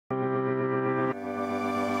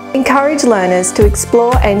Encourage learners to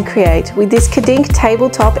explore and create with this Kadink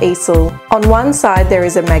Tabletop Easel. On one side there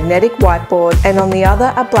is a magnetic whiteboard and on the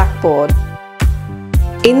other a blackboard.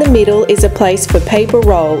 In the middle is a place for paper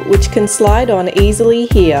roll, which can slide on easily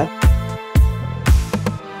here.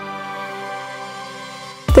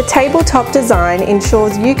 The tabletop design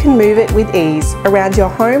ensures you can move it with ease around your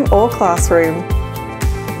home or classroom.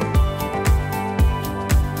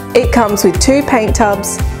 It comes with 2 paint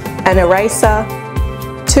tubs, an eraser,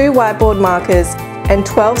 2 whiteboard markers and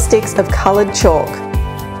 12 sticks of coloured chalk.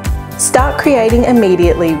 Start creating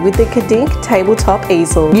immediately with the Kadink Tabletop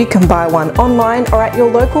Easel. You can buy one online or at your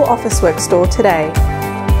local Officeworks store today.